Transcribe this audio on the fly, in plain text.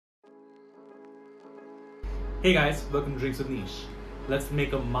Hey guys, welcome to Drinks with Niche. Let's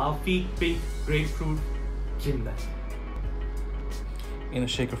make a Malfy Pink Grapefruit Gimlet. In a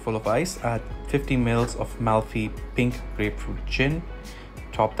shaker full of ice, add 50 ml of Malfy Pink Grapefruit Gin.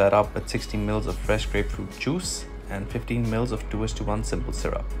 Top that up with 60 ml of fresh grapefruit juice and 15 ml of 2:1 simple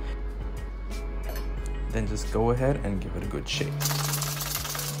syrup. Then just go ahead and give it a good shake.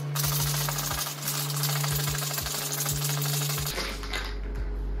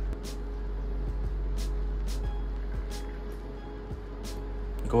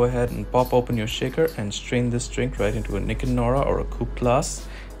 Go ahead and pop open your shaker and strain this drink right into a Nick and Norah or a coupe glass.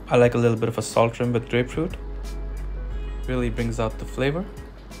 I like a little bit of a salt rim with grapefruit. Really brings out the flavor.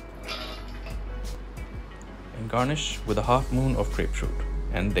 And garnish with a half moon of grapefruit.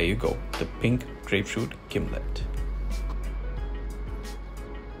 And there you go, the Pink Grapefruit Gimlet.